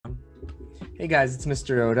Hey guys, it's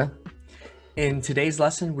Mr. Oda. In today's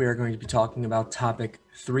lesson, we are going to be talking about topic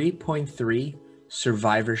 3.3,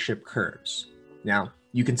 survivorship curves. Now,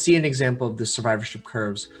 you can see an example of the survivorship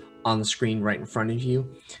curves on the screen right in front of you.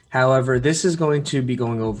 However, this is going to be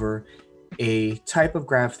going over a type of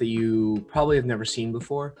graph that you probably have never seen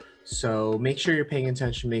before. So make sure you're paying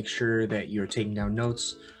attention, make sure that you're taking down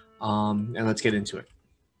notes, and let's get into it.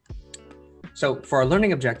 So for our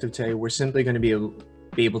learning objective today, we're simply going to be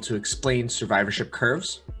able to explain survivorship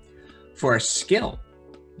curves. For a skill,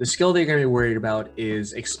 the skill that you're going to be worried about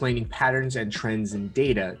is explaining patterns and trends in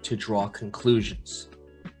data to draw conclusions.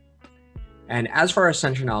 And as for our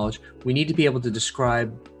essential knowledge, we need to be able to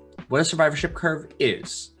describe what a survivorship curve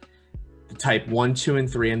is, the type 1, 2,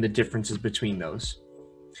 and 3, and the differences between those.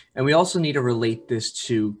 And we also need to relate this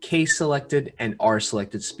to K-selected and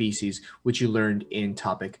R-selected species, which you learned in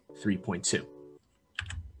topic 3.2.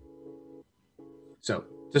 So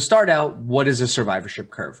to start out, what is a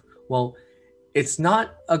survivorship curve? Well, it's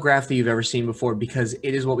not a graph that you've ever seen before because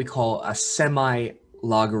it is what we call a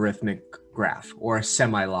semi-logarithmic graph or a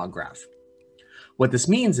semi-log graph. What this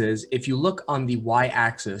means is if you look on the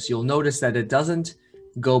y-axis, you'll notice that it doesn't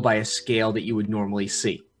go by a scale that you would normally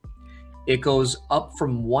see. It goes up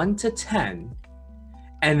from 1 to 10,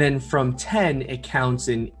 and then from 10, it counts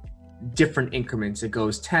in different increments. It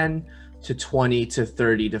goes 10 to 20 to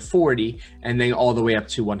 30 to 40, and then all the way up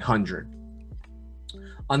to 100.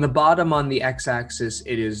 On the bottom on the x-axis,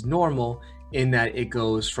 it is normal in that it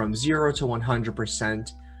goes from 0 to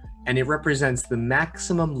 100%, and it represents the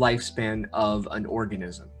maximum lifespan of an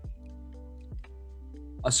organism.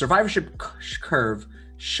 A survivorship curve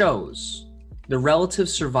shows the relative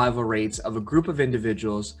survival rates of a group of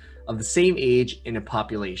individuals of the same age in a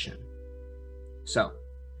population. So,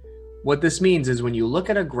 what this means is when you look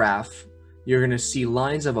at a graph, you're going to see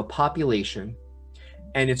lines of a population,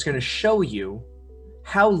 and it's going to show you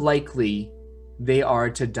how likely they are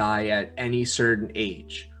to die at any certain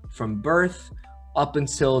age, from birth up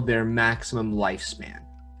until their maximum lifespan.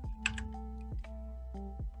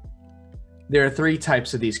 There are 3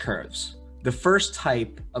 types of these curves. The first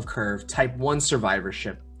type of curve, type 1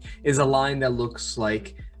 survivorship, is a line that looks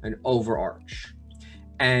like an overarch.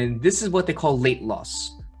 And this is what they call late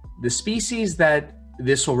loss. The species that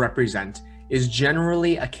this will represent is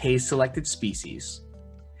generally a K-selected species.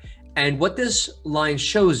 And what this line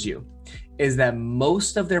shows you is that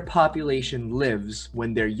most of their population lives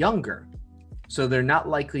when they're younger. So they're not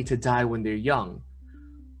likely to die when they're young,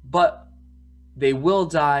 but they will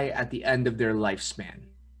die at the end of their lifespan.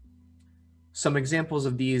 Some examples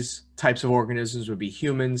of these types of organisms would be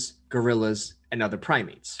humans, gorillas, and other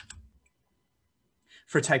primates.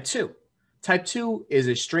 For type 2, type 2 is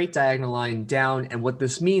a straight diagonal line down, and what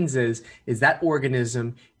this means is that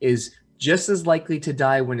organism is just as likely to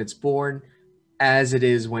die when it's born as it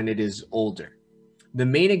is when it is older. The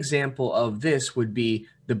main example of this would be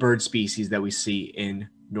the bird species that we see in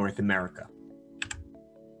North America.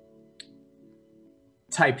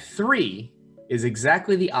 Type 3 is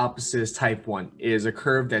exactly the opposite as type 1. It is a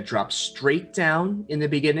curve that drops straight down in the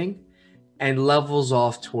beginning and levels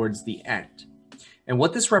off towards the end. And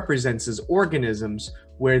what this represents is organisms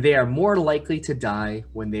where they are more likely to die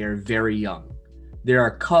when they are very young. There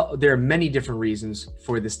are many different reasons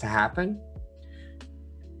for this to happen.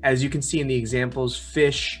 As you can see in the examples,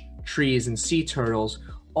 fish, trees, and sea turtles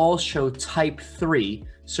all show type 3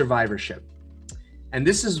 survivorship. And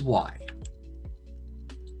this is why.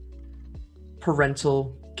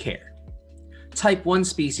 Parental care. Type 1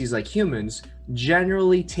 species like humans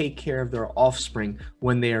generally take care of their offspring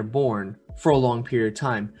when they are born for a long period of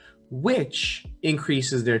time, which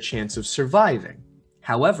increases their chance of surviving.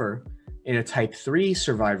 However, in a type 3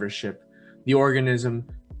 survivorship, the organism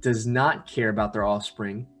does not care about their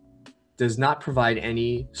offspring, does not provide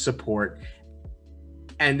any support,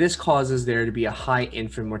 and this causes there to be a high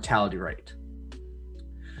infant mortality rate.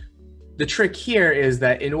 The trick here is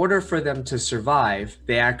that in order for them to survive,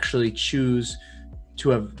 they actually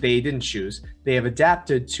they have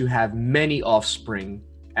adapted to have many offspring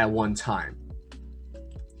at one time.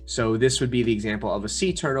 So this would be the example of a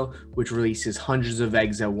sea turtle, which releases hundreds of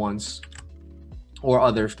eggs at once, or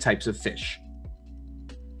other types of fish.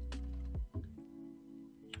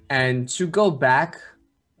 And to go back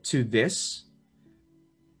to this,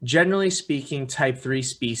 generally speaking, type 3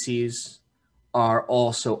 species are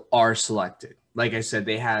also R-selected. Like I said,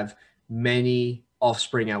 they have many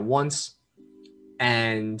offspring at once,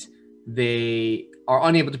 and they are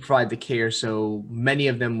unable to provide the care, so many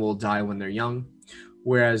of them will die when they're young.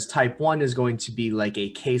 Whereas type 1 is going to be like a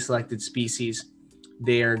K-selected species.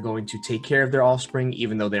 They are going to take care of their offspring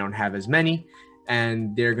even though they don't have as many,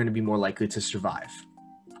 and they're going to be more likely to survive.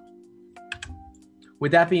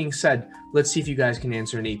 With that being said, let's see if you guys can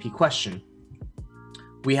answer an AP question.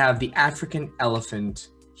 We have the African elephant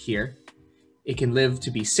here. It can live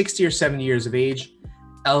to be 60 or 70 years of age.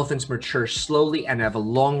 Elephants mature slowly and have a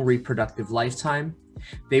long reproductive lifetime.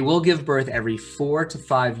 They will give birth every 4 to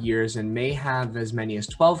 5 years and may have as many as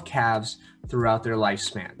 12 calves throughout their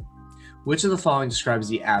lifespan. Which of the following describes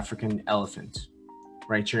the African elephant?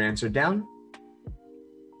 Write your answer down.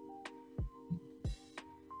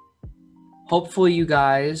 Hopefully you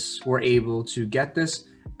guys were able to get this.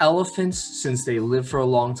 Elephants, since they live for a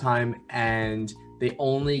long time and they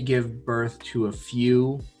only give birth to a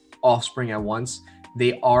few offspring at once,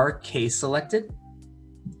 they are case selected.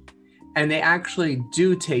 And they actually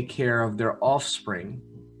do take care of their offspring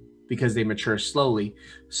because they mature slowly.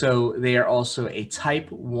 So they are also a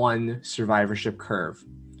type 1 survivorship curve.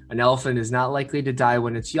 An elephant is not likely to die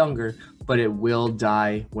when it's younger, but it will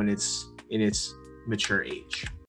die when it's in its mature age.